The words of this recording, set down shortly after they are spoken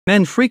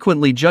Men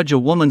frequently judge a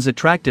woman's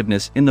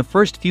attractiveness in the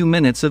first few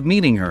minutes of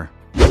meeting her.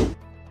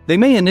 They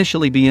may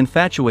initially be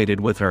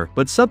infatuated with her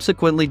but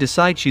subsequently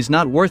decide she's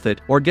not worth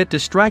it or get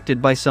distracted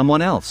by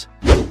someone else.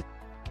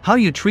 How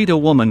you treat a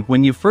woman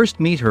when you first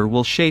meet her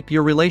will shape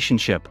your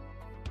relationship.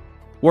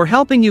 We're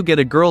helping you get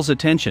a girl's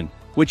attention,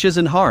 which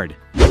isn't hard.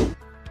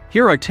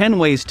 Here are 10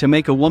 ways to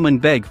make a woman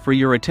beg for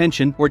your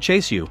attention or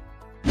chase you.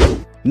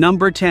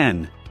 Number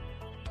 10.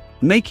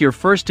 Make your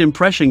first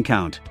impression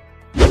count.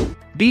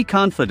 Be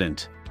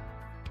confident.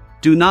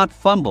 Do not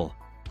fumble.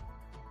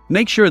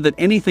 Make sure that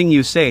anything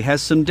you say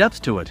has some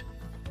depth to it.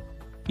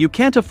 You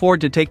can't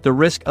afford to take the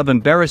risk of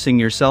embarrassing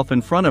yourself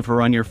in front of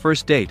her on your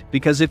first date,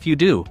 because if you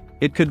do,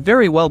 it could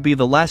very well be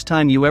the last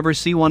time you ever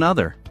see one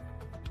other.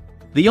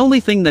 The only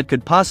thing that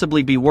could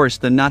possibly be worse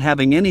than not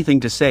having anything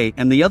to say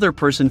and the other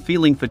person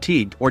feeling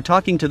fatigued or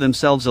talking to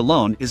themselves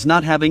alone is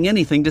not having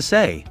anything to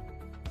say.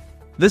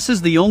 This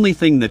is the only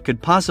thing that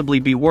could possibly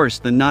be worse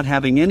than not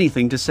having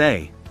anything to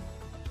say.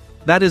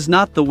 That is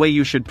not the way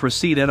you should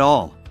proceed at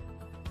all.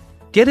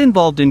 Get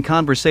involved in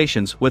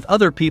conversations with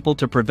other people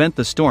to prevent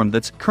the storm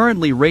that's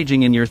currently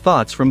raging in your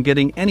thoughts from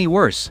getting any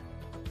worse.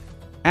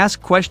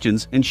 Ask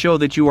questions and show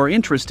that you are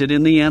interested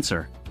in the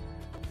answer.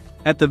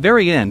 At the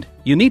very end,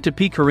 you need to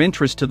pique her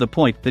interest to the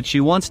point that she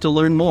wants to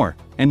learn more,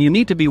 and you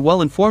need to be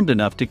well informed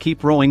enough to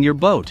keep rowing your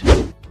boat.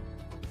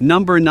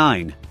 Number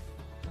 9.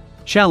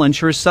 Challenge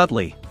her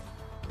subtly.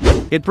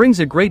 It brings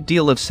a great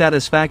deal of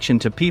satisfaction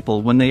to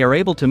people when they are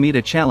able to meet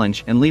a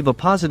challenge and leave a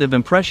positive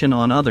impression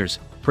on others,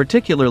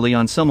 particularly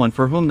on someone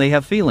for whom they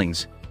have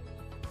feelings.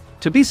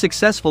 To be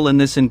successful in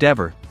this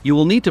endeavor, you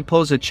will need to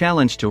pose a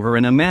challenge to her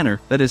in a manner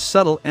that is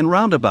subtle and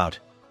roundabout.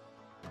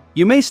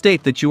 You may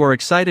state that you are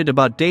excited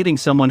about dating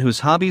someone whose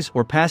hobbies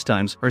or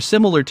pastimes are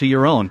similar to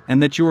your own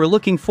and that you are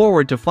looking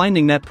forward to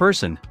finding that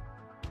person.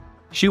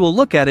 She will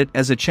look at it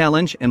as a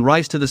challenge and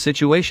rise to the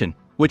situation,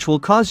 which will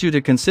cause you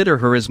to consider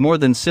her as more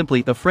than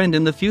simply a friend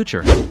in the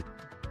future.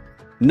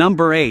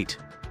 Number 8.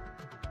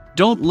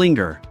 Don't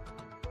linger.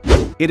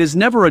 It is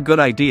never a good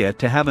idea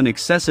to have an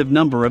excessive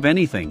number of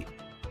anything.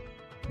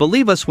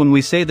 Believe us when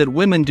we say that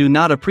women do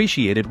not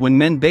appreciate it when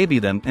men baby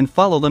them and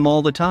follow them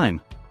all the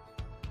time.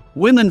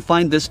 Women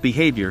find this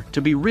behavior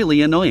to be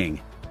really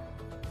annoying.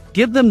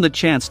 Give them the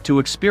chance to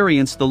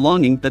experience the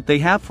longing that they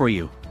have for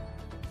you.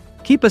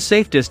 Keep a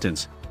safe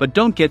distance, but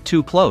don't get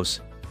too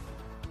close.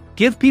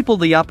 Give people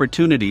the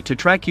opportunity to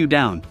track you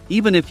down,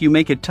 even if you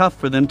make it tough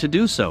for them to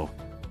do so.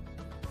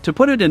 To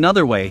put it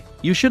another way,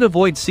 you should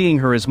avoid seeing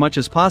her as much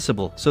as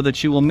possible so that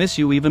she will miss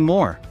you even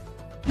more.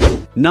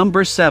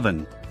 Number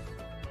 7.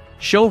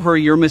 Show her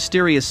your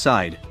mysterious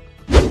side.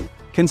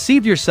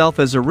 Conceive yourself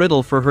as a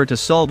riddle for her to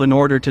solve in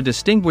order to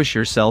distinguish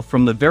yourself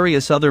from the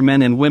various other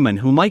men and women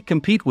who might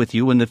compete with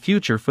you in the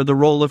future for the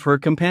role of her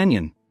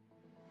companion.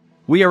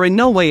 We are in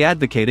no way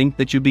advocating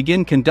that you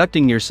begin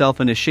conducting yourself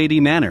in a shady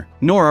manner,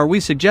 nor are we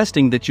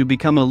suggesting that you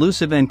become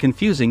elusive and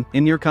confusing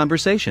in your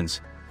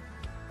conversations.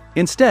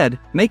 Instead,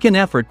 make an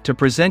effort to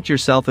present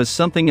yourself as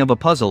something of a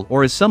puzzle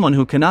or as someone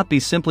who cannot be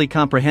simply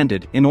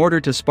comprehended in order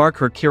to spark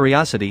her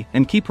curiosity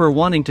and keep her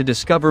wanting to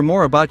discover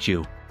more about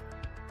you.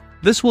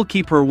 This will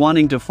keep her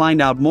wanting to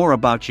find out more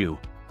about you.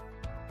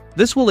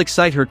 This will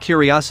excite her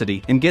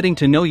curiosity in getting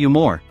to know you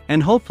more,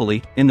 and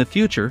hopefully, in the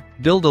future,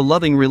 build a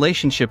loving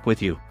relationship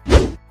with you.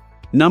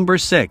 Number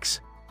 6.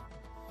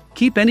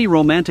 Keep any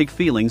romantic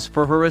feelings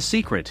for her a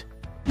secret.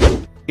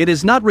 It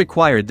is not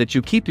required that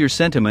you keep your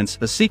sentiments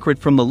a secret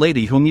from the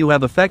lady whom you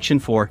have affection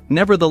for.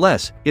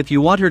 Nevertheless, if you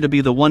want her to be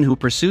the one who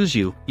pursues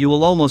you, you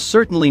will almost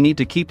certainly need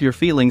to keep your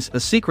feelings a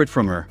secret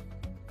from her.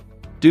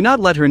 Do not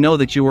let her know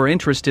that you are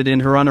interested in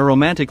her on a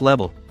romantic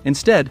level.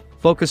 Instead,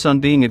 focus on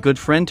being a good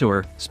friend to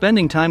her,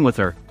 spending time with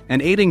her, and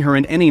aiding her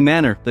in any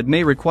manner that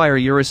may require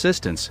your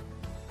assistance.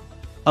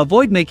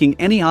 Avoid making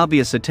any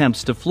obvious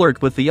attempts to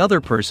flirt with the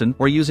other person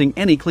or using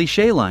any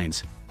cliché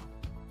lines.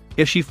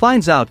 If she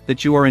finds out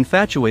that you are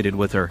infatuated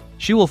with her,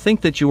 she will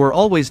think that you are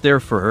always there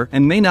for her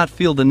and may not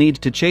feel the need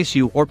to chase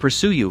you or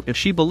pursue you if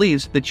she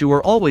believes that you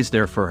are always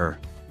there for her.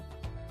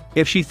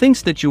 If she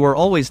thinks that you are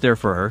always there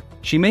for her,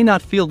 she may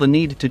not feel the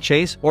need to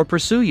chase or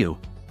pursue you.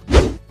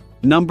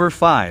 Number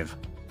 5.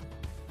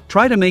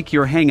 Try to make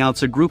your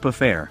hangouts a group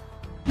affair.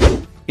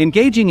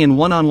 Engaging in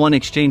one-on-one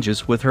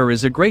exchanges with her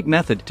is a great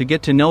method to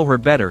get to know her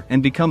better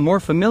and become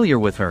more familiar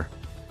with her.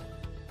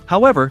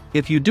 However,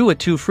 if you do it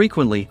too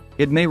frequently,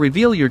 it may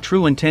reveal your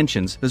true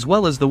intentions as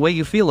well as the way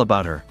you feel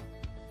about her.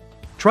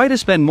 Try to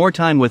spend more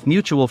time with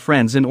mutual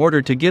friends in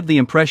order to give the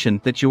impression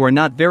that you are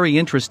not very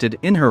interested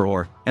in her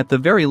or, at the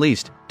very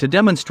least, to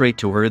demonstrate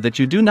to her that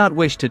you do not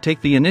wish to take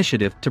the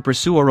initiative to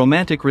pursue a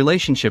romantic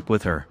relationship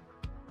with her.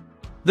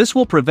 This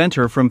will prevent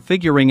her from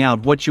figuring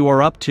out what you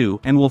are up to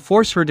and will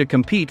force her to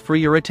compete for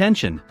your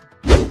attention.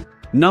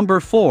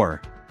 Number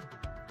 4.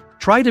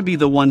 Try to be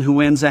the one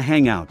who ends a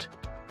hangout.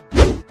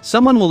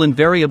 Someone will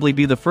invariably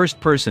be the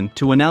first person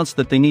to announce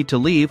that they need to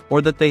leave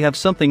or that they have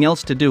something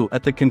else to do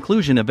at the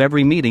conclusion of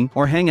every meeting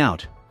or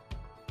hangout.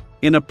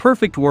 In a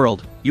perfect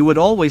world, you would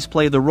always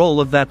play the role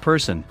of that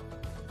person.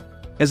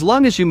 As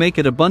long as you make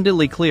it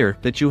abundantly clear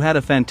that you had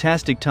a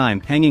fantastic time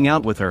hanging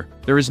out with her,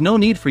 there is no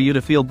need for you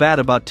to feel bad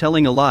about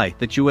telling a lie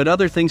that you had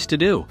other things to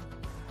do.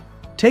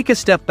 Take a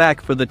step back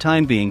for the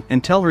time being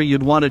and tell her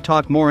you'd want to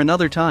talk more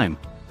another time.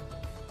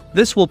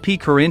 This will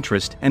pique her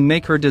interest and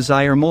make her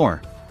desire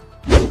more.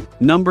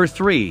 Number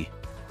 3.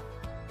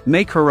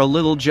 Make her a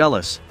little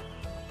jealous.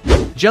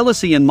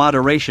 Jealousy in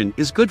moderation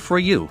is good for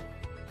you.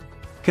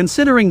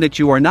 Considering that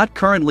you are not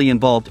currently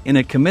involved in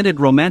a committed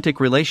romantic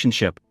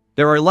relationship,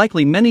 there are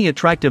likely many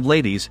attractive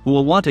ladies who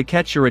will want to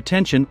catch your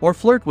attention or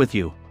flirt with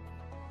you.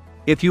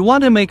 If you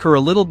want to make her a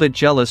little bit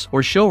jealous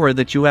or show her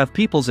that you have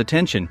people's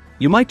attention,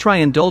 you might try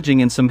indulging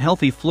in some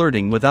healthy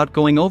flirting without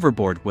going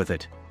overboard with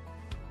it.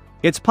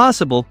 It's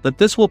possible that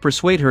this will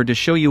persuade her to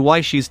show you why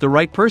she's the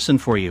right person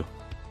for you.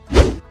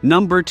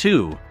 Number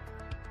 2.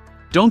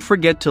 Don't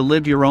forget to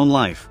live your own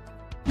life.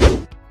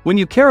 When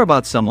you care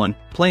about someone,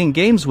 playing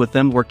games with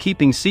them or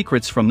keeping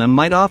secrets from them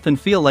might often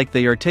feel like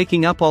they are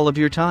taking up all of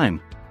your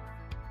time.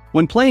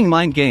 When playing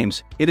mind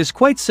games, it is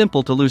quite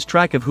simple to lose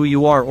track of who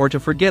you are or to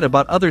forget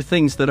about other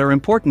things that are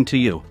important to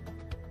you.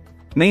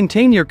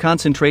 Maintain your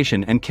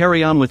concentration and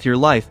carry on with your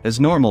life as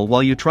normal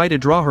while you try to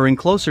draw her in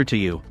closer to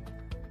you.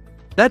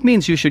 That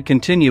means you should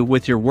continue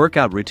with your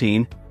workout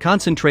routine,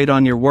 concentrate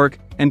on your work,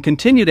 and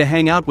continue to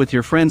hang out with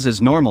your friends as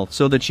normal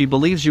so that she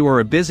believes you are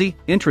a busy,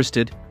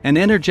 interested, and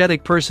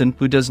energetic person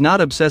who does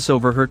not obsess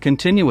over her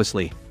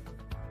continuously.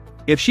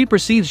 If she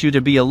perceives you to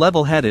be a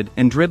level-headed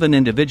and driven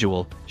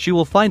individual, she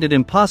will find it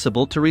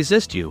impossible to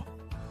resist you.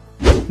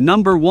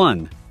 Number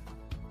 1.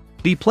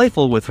 Be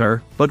playful with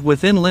her, but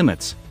within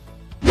limits.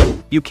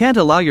 You can't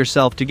allow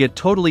yourself to get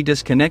totally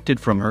disconnected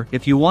from her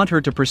if you want her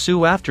to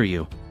pursue after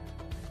you.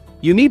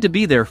 You need to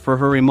be there for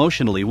her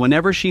emotionally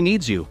whenever she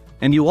needs you,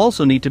 and you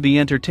also need to be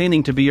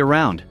entertaining to be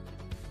around.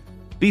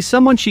 Be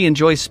someone she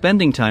enjoys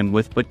spending time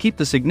with, but keep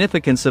the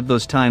significance of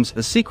those times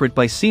a secret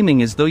by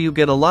seeming as though you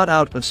get a lot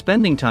out of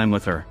spending time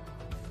with her.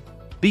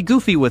 Be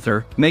goofy with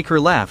her, make her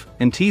laugh,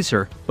 and tease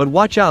her, but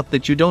watch out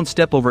that you don't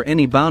step over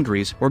any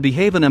boundaries or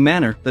behave in a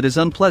manner that is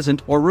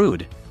unpleasant or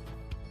rude.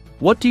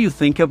 What do you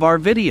think of our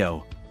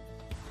video?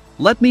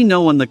 Let me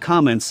know in the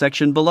comments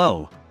section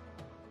below.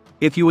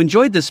 If you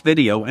enjoyed this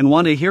video and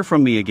want to hear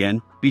from me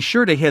again, be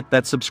sure to hit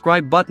that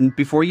subscribe button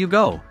before you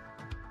go.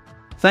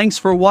 Thanks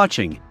for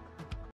watching.